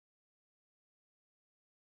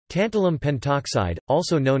Tantalum pentoxide,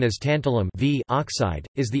 also known as tantalum V oxide,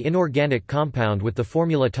 is the inorganic compound with the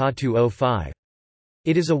formula Ta2O5.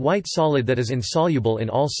 It is a white solid that is insoluble in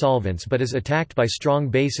all solvents but is attacked by strong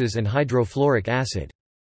bases and hydrofluoric acid.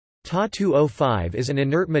 Ta2O5 is an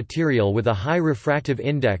inert material with a high refractive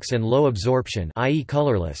index and low absorption, i.e.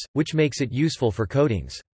 colorless, which makes it useful for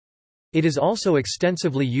coatings. It is also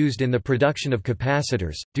extensively used in the production of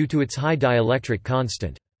capacitors, due to its high dielectric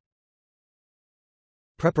constant.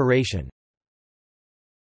 Preparation.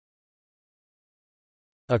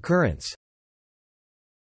 Occurrence.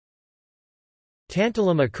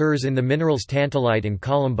 Tantalum occurs in the minerals tantalite and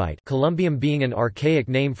columbite, columbium being an archaic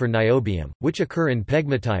name for niobium, which occur in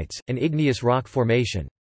pegmatites, an igneous rock formation.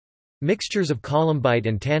 Mixtures of columbite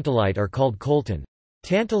and tantalite are called coltan.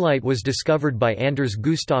 Tantalite was discovered by Anders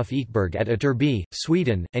Gustaf Ekberg at Ytterby,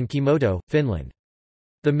 Sweden, and Kimoto, Finland.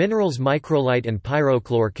 The minerals microlite and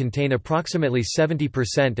pyrochlore contain approximately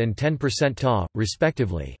 70% and 10% Ta,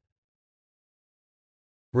 respectively.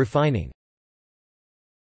 Refining.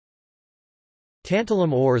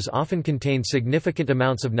 Tantalum ores often contain significant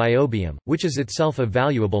amounts of niobium, which is itself a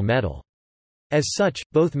valuable metal. As such,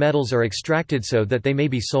 both metals are extracted so that they may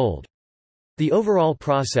be sold. The overall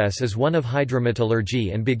process is one of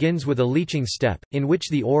hydrometallurgy and begins with a leaching step, in which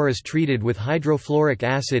the ore is treated with hydrofluoric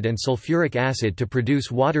acid and sulfuric acid to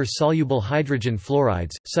produce water-soluble hydrogen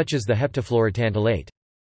fluorides, such as the heptafluorotantalate.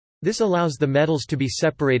 This allows the metals to be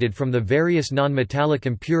separated from the various non-metallic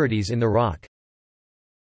impurities in the rock.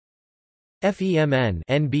 FeMn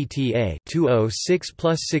NBTA 2O6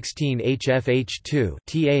 plus 16 HFH2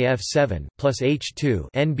 TAF7 plus H2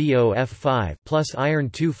 NBOF5 plus iron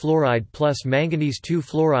 2 fluoride plus manganese 2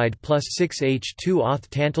 fluoride plus 6H2 Auth.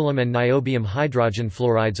 Tantalum and niobium hydrogen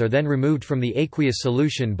fluorides are then removed from the aqueous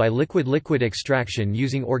solution by liquid-liquid extraction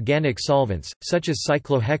using organic solvents, such as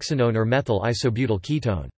cyclohexanone or methyl isobutyl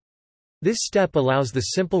ketone. This step allows the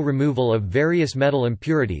simple removal of various metal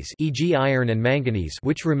impurities, e.g. iron and manganese,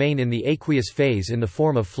 which remain in the aqueous phase in the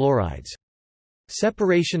form of fluorides.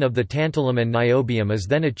 Separation of the tantalum and niobium is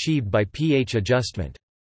then achieved by pH adjustment.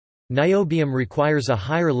 Niobium requires a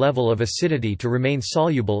higher level of acidity to remain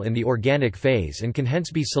soluble in the organic phase and can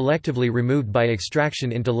hence be selectively removed by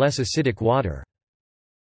extraction into less acidic water.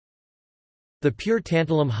 The pure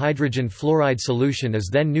tantalum hydrogen fluoride solution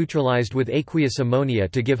is then neutralized with aqueous ammonia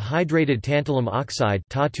to give hydrated tantalum oxide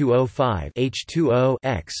Ta2O5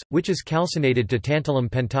 H2O(X), which is calcinated to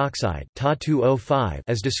tantalum pentoxide Ta2O5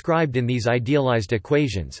 as described in these idealized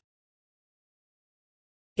equations.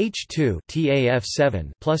 H2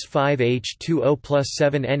 TAF7 plus 5H2O plus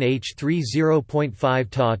 7NH3 0.5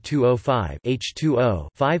 Ta2O5 H2O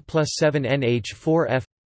 5 plus 7NH4F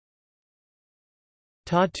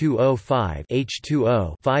Ta2O5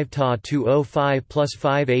 H2O 5 Ta2O5 plus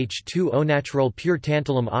 5H2O. Natural pure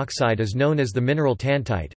tantalum oxide is known as the mineral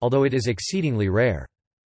tantite, although it is exceedingly rare.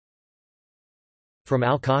 From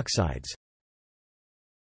alkoxides.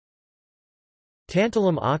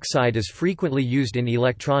 Tantalum oxide is frequently used in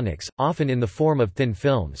electronics, often in the form of thin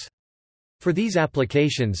films. For these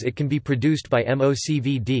applications it can be produced by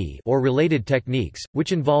MOCVD or related techniques,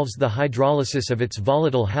 which involves the hydrolysis of its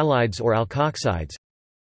volatile halides or alkoxides.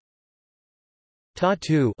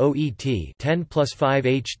 Ta2 OET 10 plus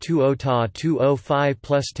 5H2O Ta2O5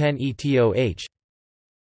 plus 10 ETOH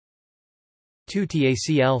 2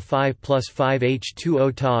 TaCl 5 plus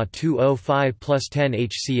 5H2O Ta2O5 plus 10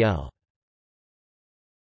 HCl.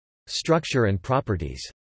 Structure and properties.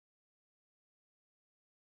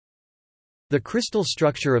 The crystal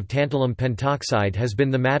structure of tantalum pentoxide has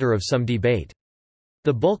been the matter of some debate.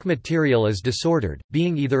 The bulk material is disordered,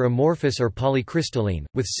 being either amorphous or polycrystalline,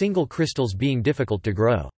 with single crystals being difficult to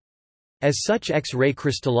grow. As such, X-ray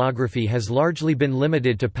crystallography has largely been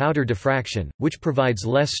limited to powder diffraction, which provides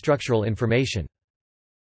less structural information.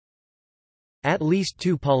 At least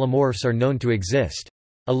two polymorphs are known to exist.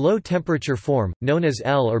 A low-temperature form, known as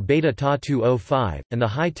L or beta Ta2O5, and the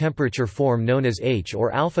high-temperature form known as H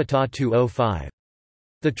or alpha Ta2O5.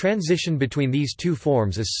 The transition between these two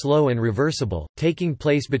forms is slow and reversible, taking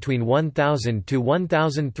place between 1000 to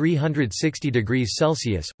 1360 degrees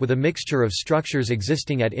Celsius, with a mixture of structures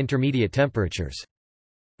existing at intermediate temperatures.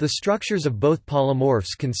 The structures of both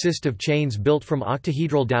polymorphs consist of chains built from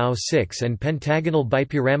octahedral Dao6 and pentagonal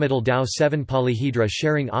bipyramidal Dao7 polyhedra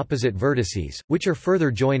sharing opposite vertices, which are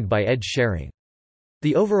further joined by edge sharing.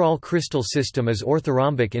 The overall crystal system is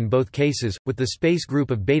orthorhombic in both cases, with the space group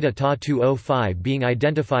of beta Ta2O5 being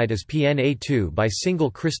identified as PNA2 by single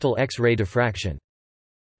crystal X-ray diffraction.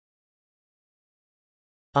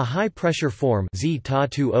 A high-pressure form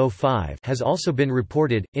Z-Ta-205 has also been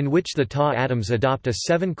reported, in which the Ta atoms adopt a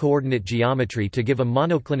 7-coordinate geometry to give a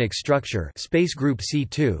monoclinic structure, space group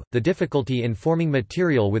C2. The difficulty in forming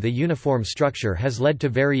material with a uniform structure has led to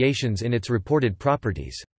variations in its reported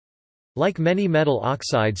properties. Like many metal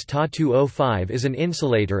oxides, Ta-205 is an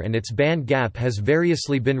insulator and its band gap has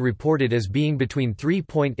variously been reported as being between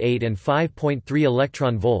 3.8 and 5.3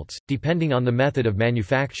 electron volts, depending on the method of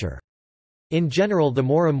manufacture. In general, the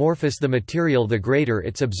more amorphous the material, the greater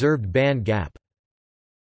its observed band gap.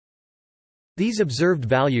 These observed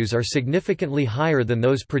values are significantly higher than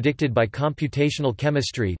those predicted by computational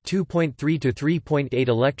chemistry, 2.3 to 3.8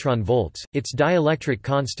 electron volts. Its dielectric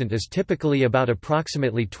constant is typically about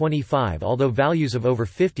approximately 25, although values of over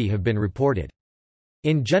 50 have been reported.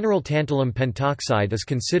 In general, tantalum pentoxide is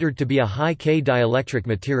considered to be a high K dielectric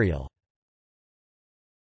material.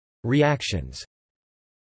 Reactions.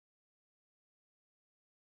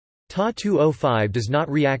 Ta-205 does not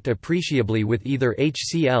react appreciably with either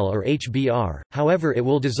HCl or HBr, however it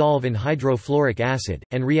will dissolve in hydrofluoric acid,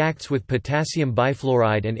 and reacts with potassium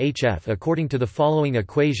bifluoride and HF according to the following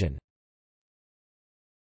equation.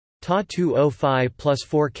 Ta-205 plus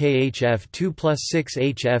 4KHF2 plus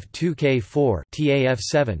 6HF2K4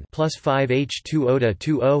 TAF7 plus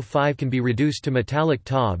 5H2O205 can be reduced to metallic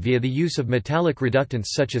Ta via the use of metallic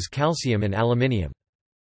reductants such as calcium and aluminium.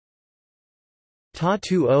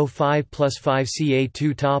 Ta-205 plus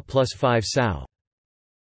 5Ca2 Ta plus 5 Sao.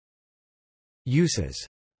 Uses.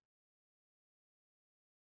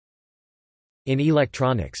 In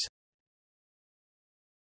electronics.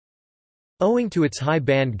 Owing to its high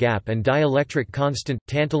band gap and dielectric constant,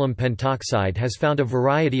 tantalum pentoxide has found a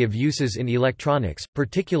variety of uses in electronics,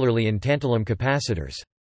 particularly in tantalum capacitors.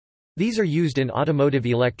 These are used in automotive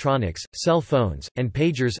electronics, cell phones, and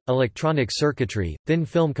pagers, electronic circuitry, thin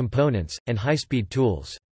film components, and high-speed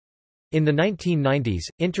tools. In the 1990s,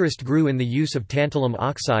 interest grew in the use of tantalum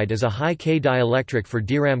oxide as a high K dielectric for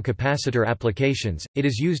DRAM capacitor applications. It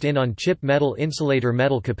is used in on-chip metal insulator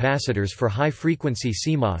metal capacitors for high-frequency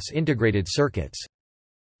CMOS integrated circuits.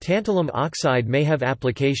 Tantalum oxide may have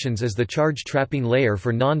applications as the charge trapping layer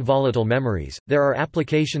for non-volatile memories. There are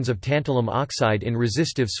applications of tantalum oxide in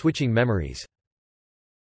resistive switching memories.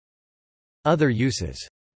 Other uses.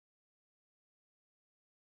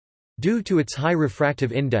 Due to its high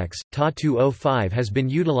refractive index, Ta-205 has been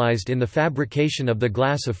utilized in the fabrication of the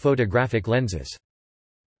glass of photographic lenses.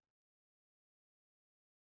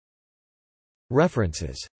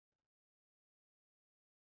 References